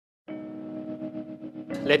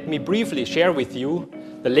Let me briefly share with you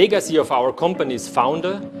the legacy of our company's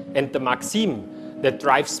founder and the maxim that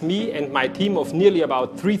drives me and my team of nearly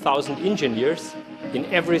about 3,000 engineers in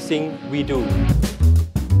everything we do.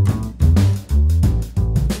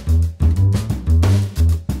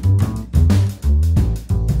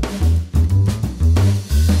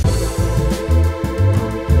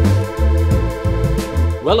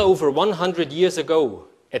 Well over 100 years ago,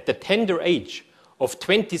 at the tender age of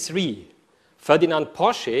 23, Ferdinand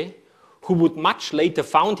Porsche, who would much later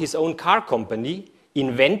found his own car company,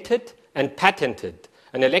 invented and patented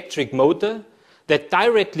an electric motor that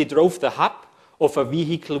directly drove the hub of a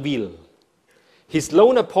vehicle wheel. His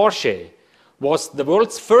Lohner Porsche was the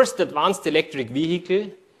world's first advanced electric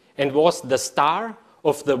vehicle and was the star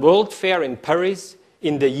of the World Fair in Paris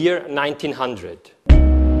in the year 1900.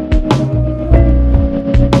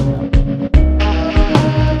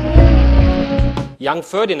 Young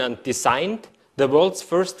Ferdinand designed the world's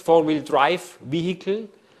first four-wheel drive vehicle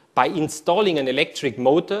by installing an electric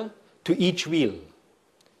motor to each wheel.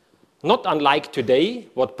 Not unlike today,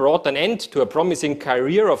 what brought an end to a promising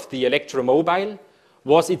career of the electromobile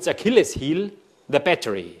was its Achilles heel, the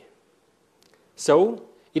battery. So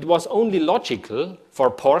it was only logical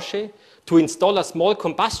for Porsche to install a small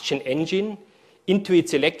combustion engine into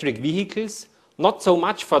its electric vehicles, not so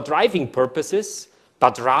much for driving purposes,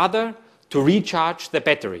 but rather to recharge the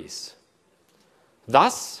batteries.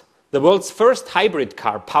 Thus, the world's first hybrid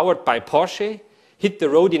car powered by Porsche hit the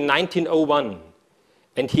road in 1901,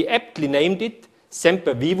 and he aptly named it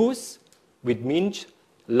Sempre Vivus, which means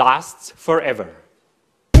lasts forever.